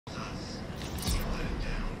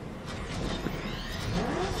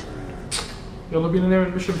يلا بينا نعمل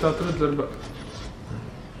الميشن بتاعت ريدلر بقى.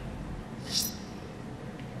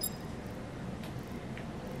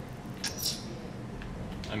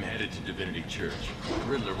 I'm headed to Divinity Church.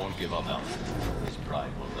 Riddler won't give up out. His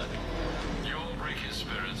pride won't let him. You won't break his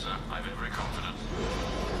spirit, sir. I'm very confident.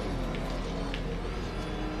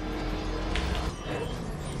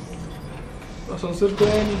 اسانسير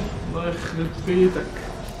تاني، الله يخرب بيتك.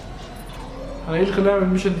 انا ايه اللي خلاني اعمل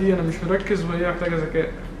الميشن دي؟ انا مش مركز وهي محتاجه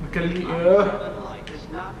ذكاء. بكلم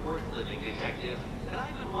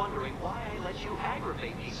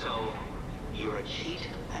You're a cheat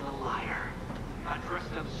and a liar.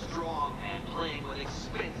 Dressed up strong and playing with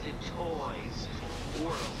expensive toys.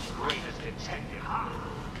 World's greatest detective, huh?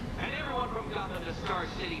 And everyone from Gotham to Star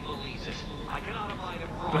City believes it. I cannot apply the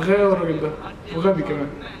fraud.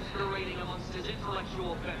 Masquerading amongst his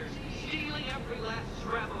intellectual betters, stealing every last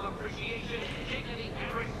scrap of appreciation, dignity, and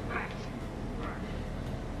respect.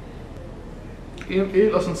 ايه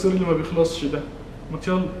الاسانسير اللي ما بيخلصش ده؟ ما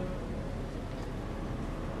يلا.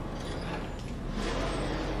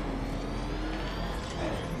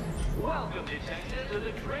 Welcome, detective, to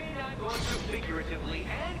the train I'm going to figuratively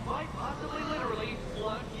and quite possibly literally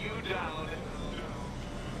flood you down.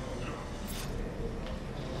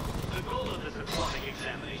 The goal of this aquatic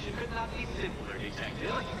examination could not be simpler,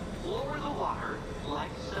 detective. Lower the water,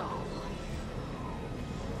 like so.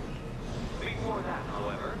 Before that,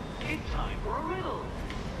 however, it's time for a riddle.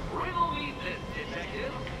 Riddle me this,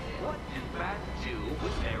 detective. What do bats do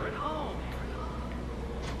when they're at home?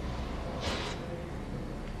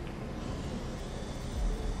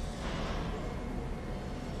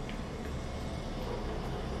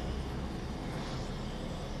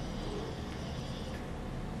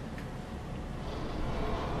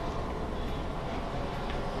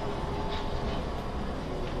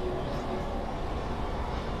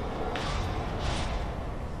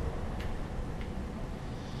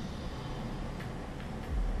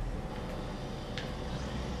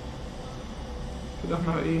 كده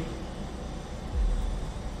احنا ايه؟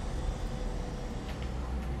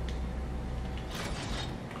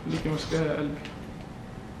 خليكي ماسكاها يا قلبي.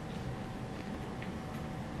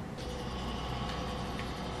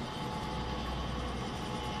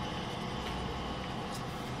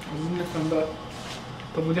 عايزين نفهم بقى.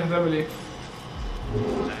 طب ودي هتعمل ايه؟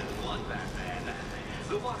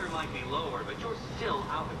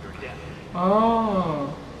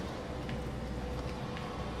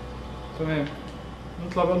 تمام.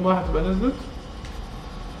 نطلع بقى المية هتبقى نزلت.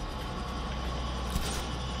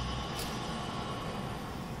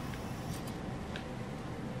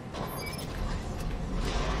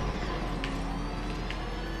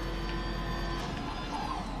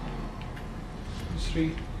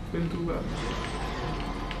 فين 2 بقى؟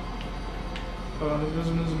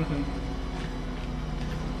 لازم ننزل من هنا.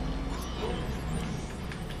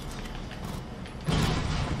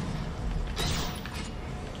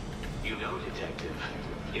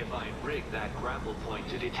 If I rig that grapple point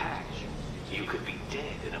to detach, you could be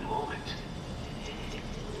dead in a moment.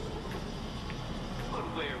 But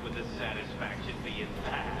where would the satisfaction be in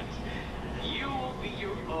that? You will be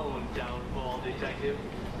your own downfall, detective.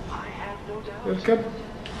 I have no doubt. اركب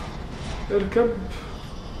اركب.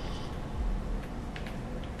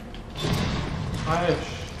 عايش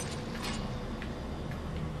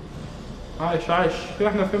عايش عايش. كده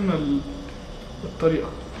احنا فهمنا الطريقة.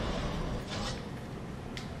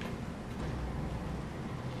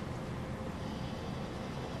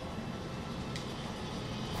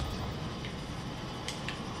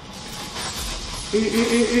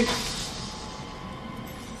 ايه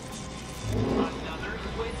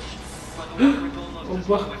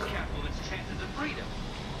الله.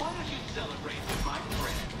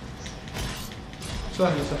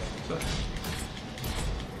 سهل سهل سهل.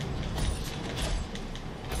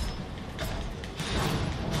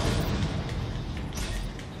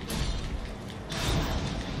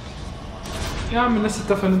 يا عم الناس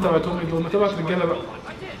التافهه اللي انت بعتهم لي دول، ما تبعت رجاله بقى.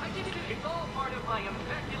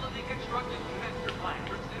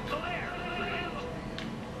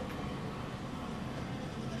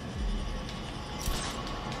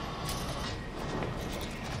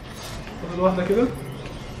 فاضل واحده كده.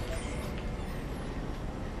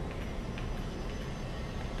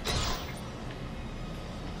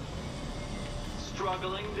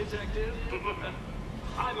 Struggling, detective?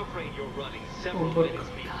 I'm afraid you're running several minutes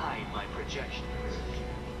behind my projections.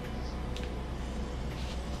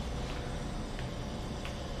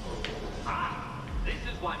 This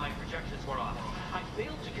is why my projections were off. I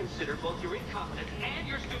failed to consider both your incompetence and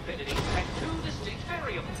your stupidity as two distinct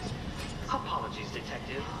variables. Apologies,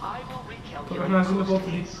 detective. I will recalculate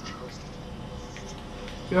post-haste.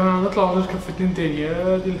 يعني هنطلع ونركب في اتنين تاني،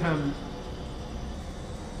 يا دي الهم.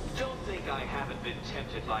 Don't think I haven't been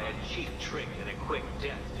tempted by a cheap trick and a quick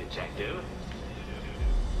death, detective.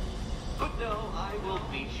 But no, I will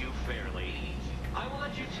beat you fairly. I will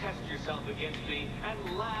let you test yourself against me and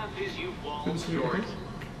laugh as you fall short.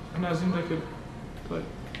 احنا عايزين ده كده. طيب.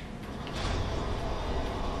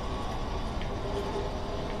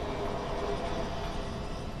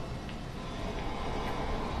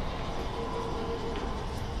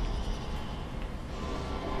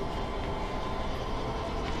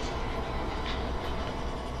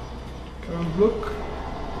 كمان بلوك.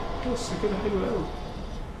 بس كده حلو قوي.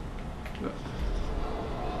 لا.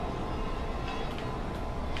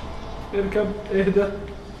 اركب، اهدى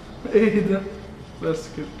اهدى، بس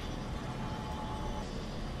كده.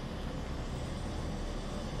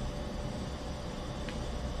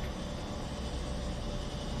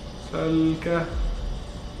 سلكة.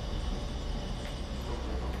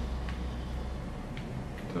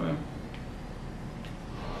 تمام.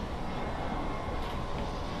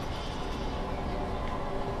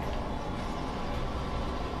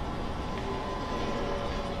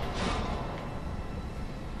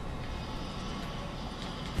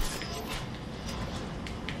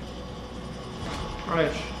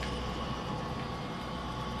 عايش.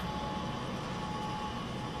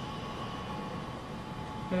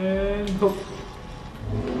 هوب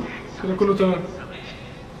كده كله تمام.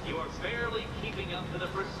 You are barely keeping up to the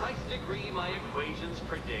precise degree my equations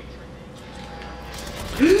predict.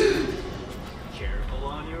 Careful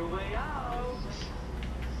on your way out.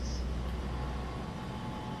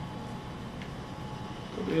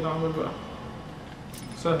 طب ايه العمل بقى؟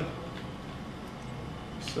 سهل.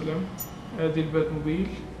 السلام. ادي البات موبيل.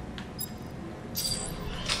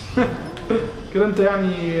 كده انت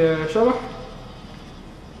يعني شبح.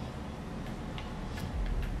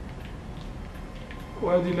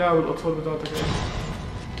 وادي لعب الاطفال بتاعتك اهي.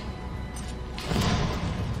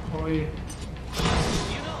 هو ايه؟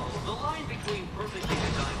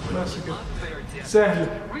 بس كده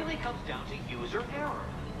سهل.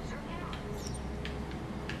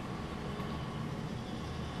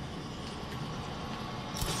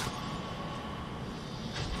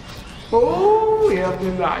 اوه يا ابن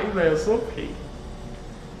اللعيبه يا صبحي.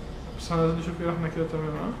 بس انا لازم نشوف احنا كده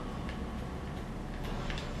تمام. ها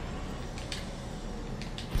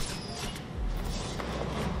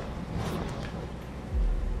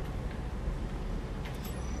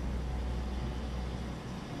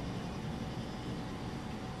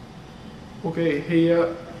اوكي.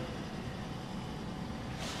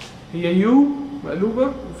 هي يو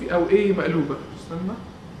مقلوبه وفي او ايه مقلوبه. استنى.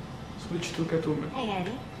 سويتش تو كات وومن.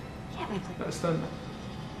 لا استنى.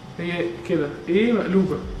 هي كده ايه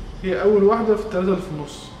مقلوبة. هي أول واحدة في التلاتة اللي في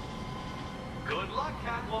النص. Good luck,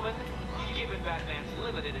 Catwoman. Given Batman's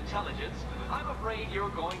limited intelligence, I'm afraid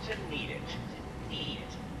you're going to need it. Need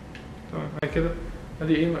it. تمام. هي كده.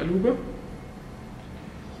 ادي ايه مقلوبة.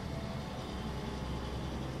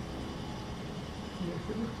 هي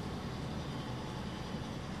كده.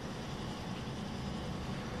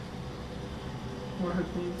 واحد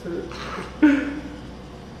اتنين تلاتة.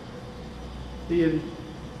 هي دي.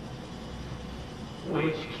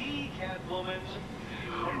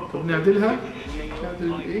 طب نعدلها.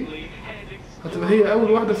 نعدل ايه؟ هتبقى هي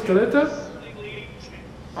أول واحدة في ثلاثة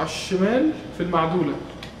على الشمال في المعدولة.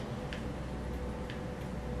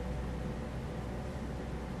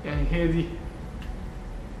 يعني هي دي.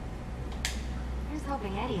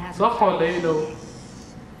 صح ولا ايه لو؟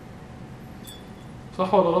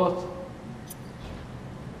 صح ولا غلط؟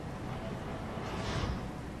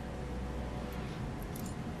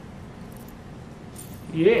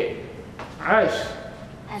 Yeah. عاش.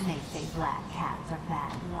 And they say black cats are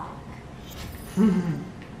bad luck.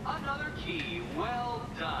 Another key. Well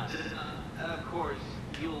done. Of course,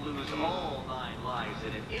 you'll lose all 9 lives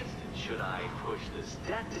in an instant should I push this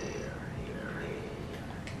detonator here.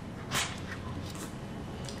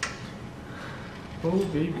 Oh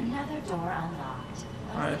baby. Another door unlocked.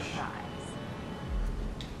 What a surprise.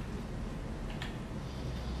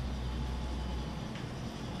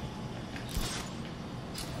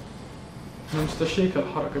 أنا مستشيك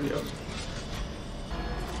الحركة دي أوي.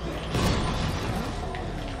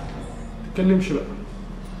 تتكلمش بقى.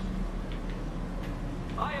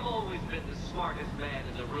 I have always been the smartest man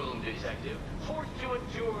in the room, detective, forced to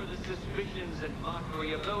endure the suspicions and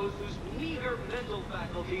mockery of those whose meager mental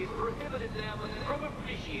faculties prohibited them from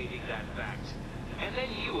appreciating that fact. And then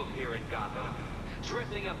you appear in Gotham,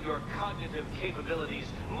 dressing up your cognitive capabilities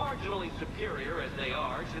marginally superior as they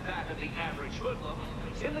are to that of the average hoodlum,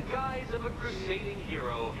 in the guise of a crusading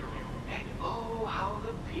hero. And oh, how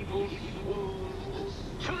the people swooned.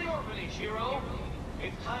 To the orphanage, hero!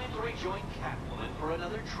 It's time to rejoin Catwoman for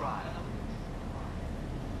another trial.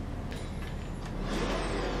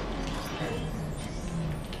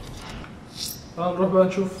 نروح بقى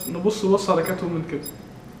نشوف نبص على كاتومان كده.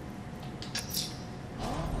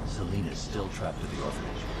 Selina's still trapped at the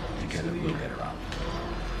orphanage. Together we'll get her out.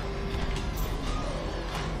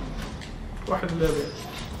 واحد لعبة.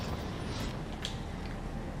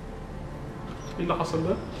 ايه اللي حصل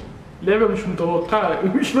ده؟ لعبة مش متوقعة،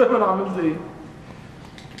 مش فاهم انا عملت ايه.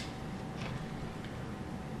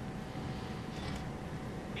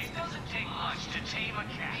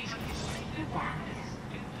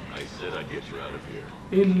 I said I'd get you out of here.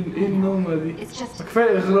 ايه النومة دي؟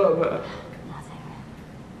 كفاية اغراء بقى.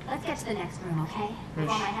 Let's get to the next room, okay?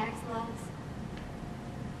 Before my head explodes.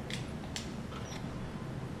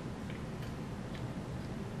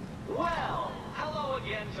 Well, hello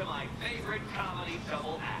again to my favorite comedy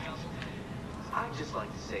double act. I'd just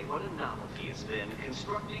like to say what a novelty it's been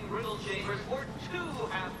constructing riddle chambers for 2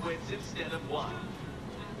 half-wits instead of 1.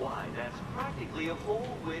 Why, that's practically a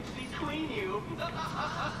whole wit between you.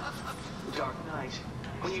 Dark Knight,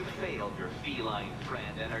 when you failed your feline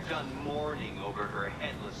friend and are done mourning over her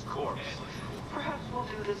headless corpse, perhaps we'll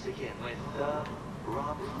do this again with,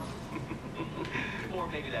 Robin? Or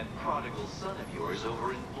maybe that prodigal son of yours over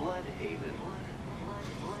in Bloodhaven.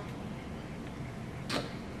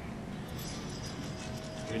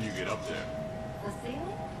 Can you get up there? The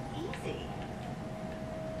ceiling? Easy.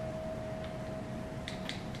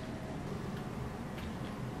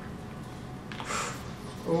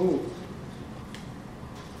 Oh.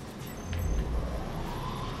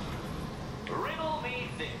 Riddle me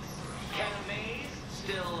this. Can a maze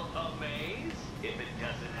still amaze if it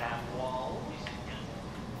doesn't have walls?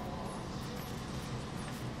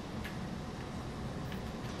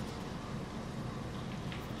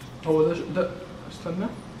 هو ده استنى.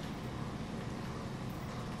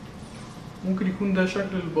 ممكن يكون ده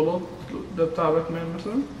شكل البلاط ده بتاع باتمان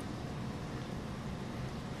مثلا.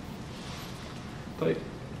 طيب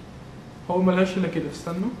هو ملهاش الا كده،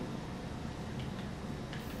 استنوا.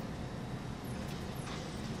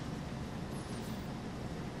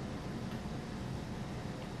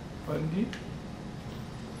 بعدين دي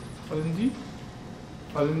بعدين دي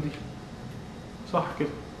بعدين دي صح كده،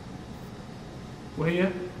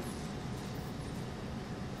 وهي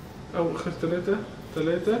او اخر 3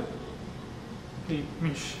 هي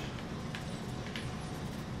ماشي.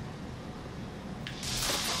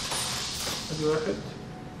 ادي 1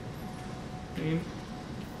 2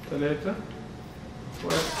 3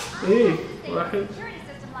 ايه 1 2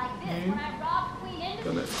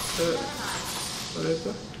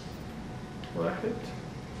 3 1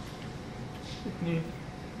 2.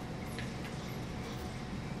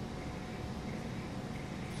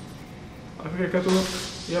 على فكرة كاتومان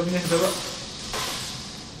يا ابني اهدى بقى.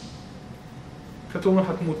 كاتومان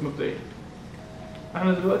هتموت مبدئيا.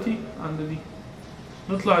 احنا دلوقتي عند دي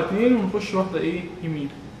نطلع 2 ونخش واحدة ايه يمين.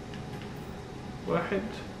 1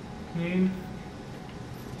 2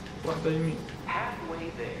 واحدة يمين.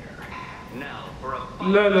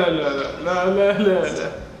 لا لا لا لا لا لا لا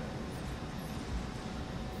لا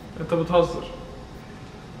انت بتهزر.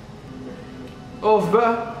 اقف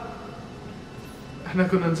بقى. احنا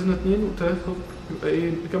كنا نزلنا 2 و3 يبقى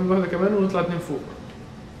ايه نكمل واحدة كمان ونطلع 2 فوق.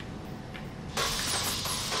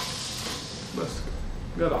 بس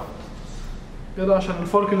كده جدع جدع عشان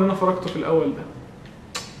الفرق اللي انا فرقته في الاول ده.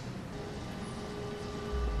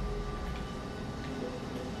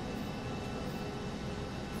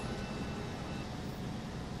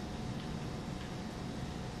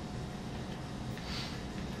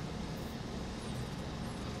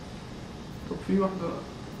 طب في واحدة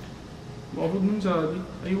المفروض ننزل على دي.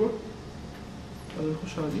 ايوه بعدين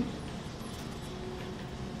نخش على دي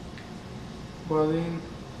وبعدين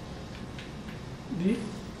دي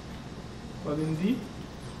وبعدين دي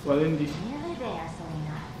وبعدين دي.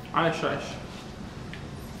 عاش عاش.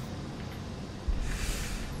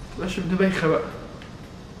 متبقاش ابن بايخة بقى.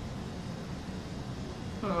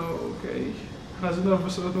 اوكي احنا عايزين نعرف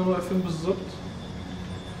بس دلوقتي واقف فين بالظبط.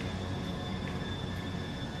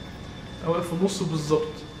 واقف في النص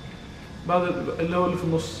بالظبط بعد اللي هو اللي في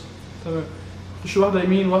النص. تمام. خش واحدة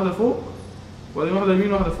يمين واحدة فوق وبعدين واحدة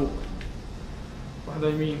يمين واحدة فوق. واحدة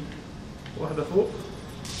يمين واحدة فوق.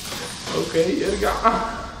 اوكي ارجع.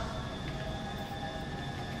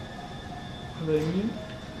 واحدة يمين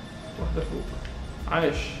واحدة فوق.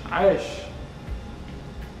 عاش عاش.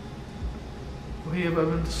 وهي بقى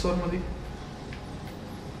بنت الصرمة دي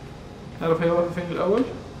نعرف هي واقفة فين الأول.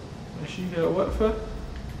 ماشي هي واقفة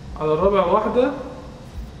على الرابع واحدة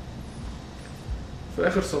في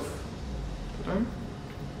اخر صف. تمام.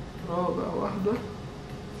 رابع واحدة.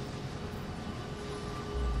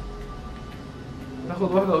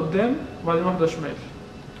 ناخد واحدة قدام وبعدين واحدة شمال.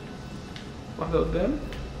 واحدة قدام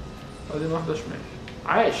وبعدين واحدة شمال.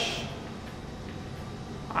 عاش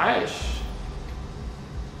عاش.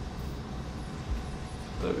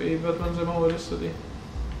 طيب ايه باتمان زي ما هو لسه دي.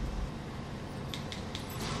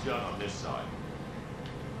 Gun on this side.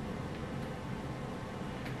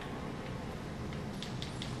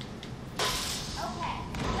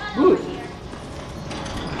 Good.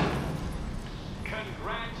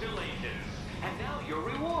 Congratulations. And now your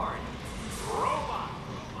reward. Robot.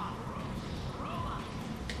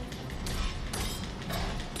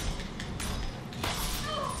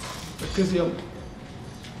 ركزي يلا.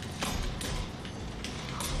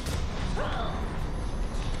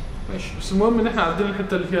 ماشي بس المهم ان احنا عدينا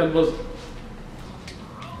الحته اللي فيها البازل.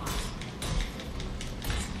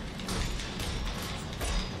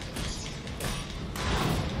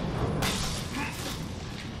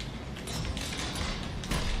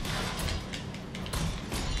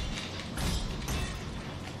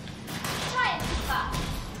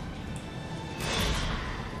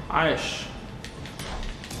 عاش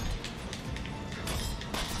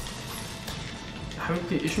يا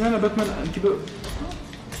حبيبتي. اشمعنى باتمان انت بقى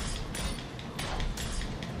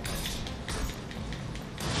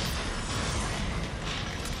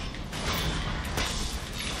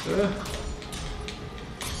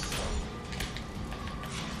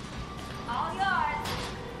All yours.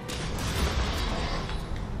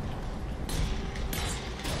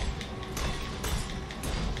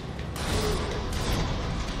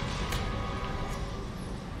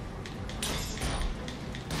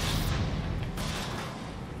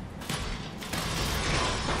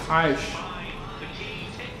 عايش. The key,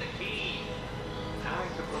 take the key. I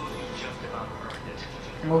suppose you just about earned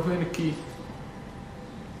it. هو فين الكي؟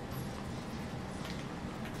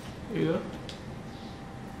 ايه ده؟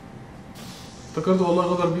 افتكرت والله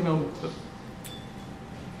غدر بينا ومختلف.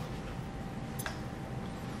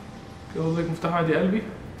 كده فاضلك مفتاح عادي قلبي.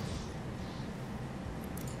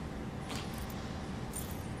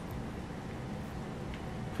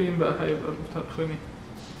 فين بقى هيبقى المفتاح الاخراني؟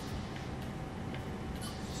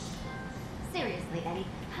 Seriously, Eddie,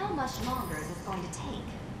 how much longer is this going to take?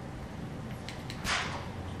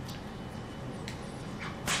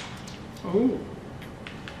 اوه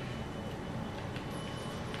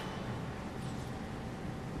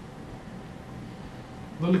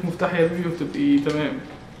فاضلك مفتاح يا بيبي وتبقي تمام.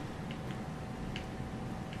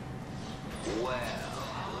 Well,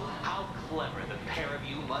 how clever the pair of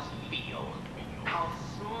you must feel. How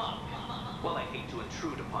smug. Well, I hate to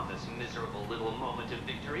intrude upon this miserable little moment of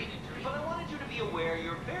victory, but I wanted you to be aware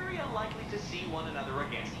you're very unlikely to see one another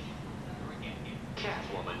again.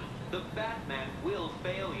 Catwoman, the Batman will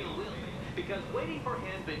fail you, because waiting for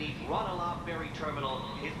him beneath Ranelagh Ferry Terminal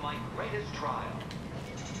is my greatest trial.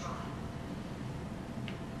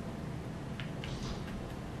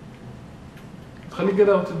 تخليك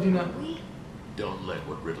كده وتدينا. Don't let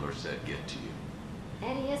what Riddler said get to you.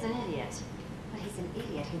 Eddie is an idiot, but he's an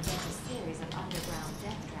idiot who built a series of underground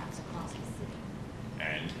death traps across the city.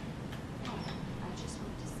 And? I just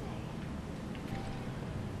want to say.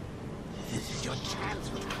 This is your chance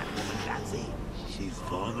with Catwoman, Nancy. She's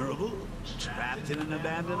vulnerable, trapped in an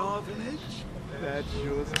abandoned orphanage. That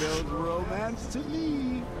sure spells romance to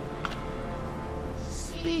me.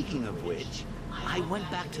 Speaking of which, I went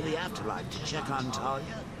back to the afterlife to check on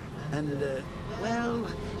Talia. And, well,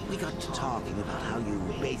 we got to talking about how you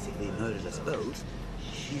basically murdered us both.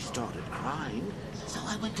 She started crying, so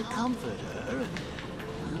I went to comfort her.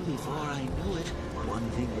 And before I knew it, one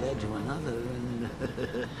thing led to another, and,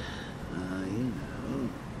 you know.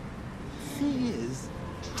 Thing is,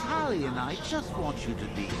 Talia and I just want you to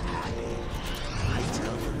be happy. I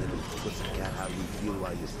tell the little pussycat how you feel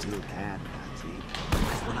while you still can, Nancy.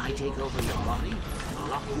 When I take over your body,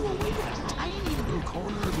 lock you away in a tiny little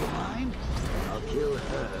corner of your mind, I'll kill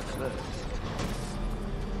her first.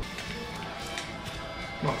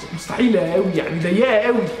 مستحيلة قوي يعني ضيقة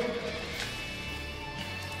قوي.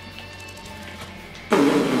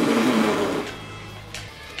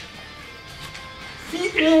 في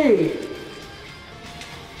ايه؟